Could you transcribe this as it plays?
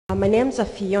My name is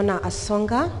Fiona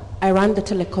Asonga. I run the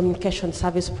Telecommunications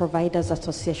Service Providers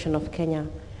Association of Kenya.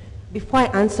 Before I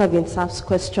answer Vincent's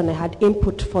question, I had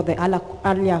input for the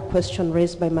earlier question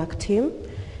raised by Mark Tim.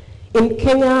 In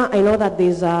Kenya, I know that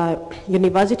there's a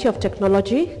University of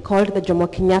Technology called the Jomo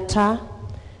Kenyatta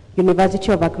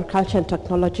University of Agriculture and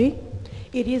Technology.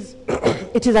 It is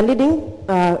a leading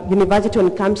university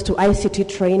when it comes to ICT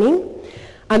training.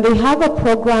 And they have a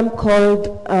program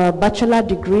called Bachelor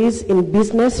Degrees in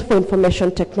Business for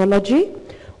Information Technology.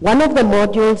 One of the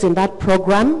modules in that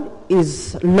program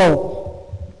is law.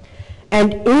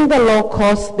 And in the law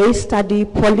course, they study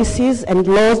policies and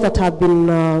laws that have been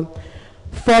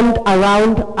formed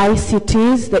around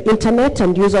ICTs, the internet,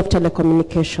 and use of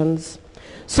telecommunications.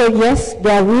 So yes,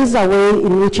 there is a way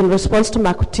in which, in response to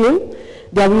Makutim,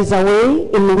 there is a way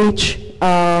in which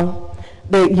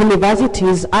the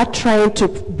universities are trying to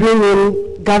bring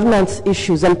in governance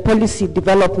issues and policy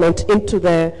development into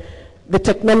the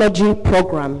technology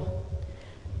program.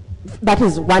 That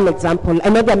is one example. I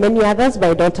know there are many others, but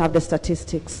I don't have the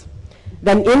statistics.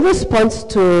 Then in response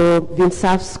to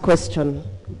Vincent's question,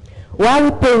 why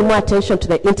are we paying more attention to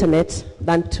the internet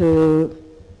than to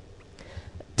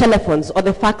telephones or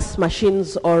the fax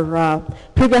machines or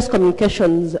previous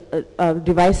communications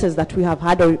devices that we have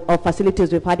had or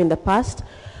facilities we've had in the past?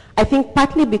 I think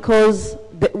partly because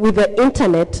with the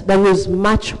internet there is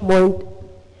much more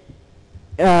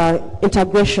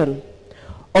integration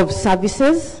of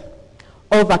services,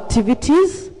 of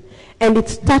activities, and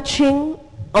it's touching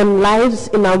on lives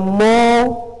in a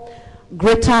more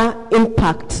greater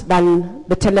impact than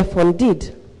the telephone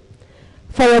did.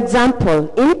 For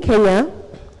example, in Kenya,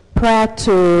 prior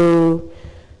to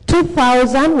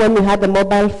 2000, when we had the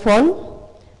mobile phone,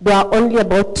 there are only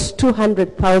about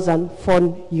 200,000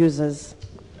 phone users.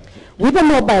 With the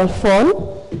mobile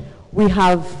phone, we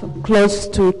have close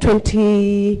to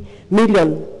 20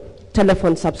 million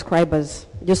telephone subscribers,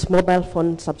 just mobile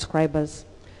phone subscribers.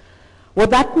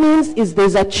 What that means is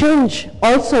there's a change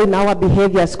also in our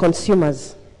behavior as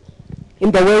consumers, in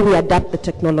the way we adapt the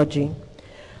technology.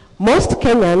 Most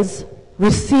Kenyans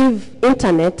receive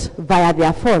internet via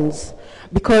their phones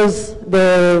because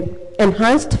the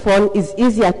enhanced phone is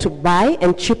easier to buy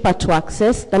and cheaper to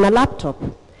access than a laptop.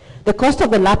 The cost of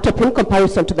the laptop in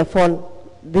comparison to the phone,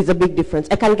 there's a big difference.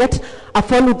 I can get a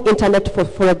phone with internet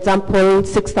for example,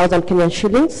 6,000 Kenyan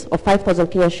shillings or 5,000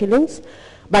 Kenyan shillings.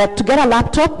 But to get a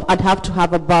laptop, I'd have to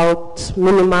have about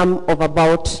minimum of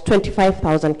about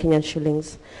 25,000 Kenyan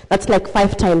shillings. That's like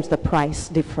 5 times the price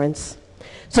difference.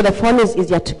 So the phone is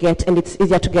easier to get, and it's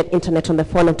easier to get internet on the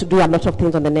phone and to do a lot of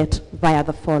things on the net via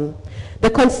the phone. The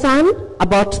concern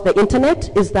about the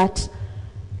internet is that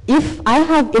if I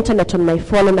have internet on my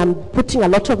phone and I'm putting a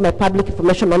lot of my public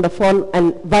information on the phone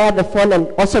and via the phone and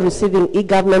also receiving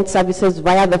e-government services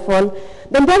via the phone,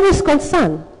 then there is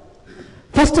concern.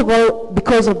 First of all,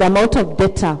 because of the amount of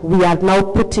data we are now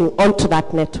putting onto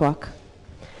that network.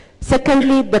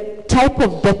 Secondly, the type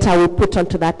of data we put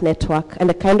onto that network and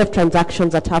the kind of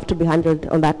transactions that have to be handled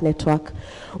on that network.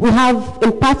 We have,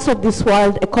 in parts of this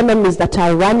world, economies that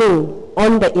are running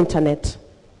on the internet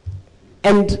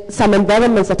and some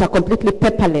environments that are completely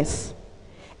paperless.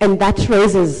 And that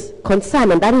raises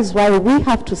concern, and that is why we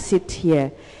have to sit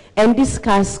here and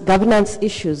discuss governance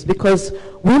issues, because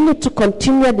we need to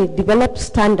continually develop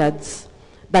standards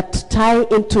that tie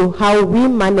into how we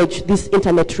manage this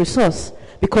internet resource,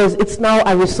 because it's now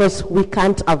a resource we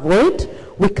can't avoid,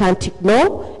 we can't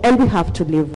ignore, and we have to live with.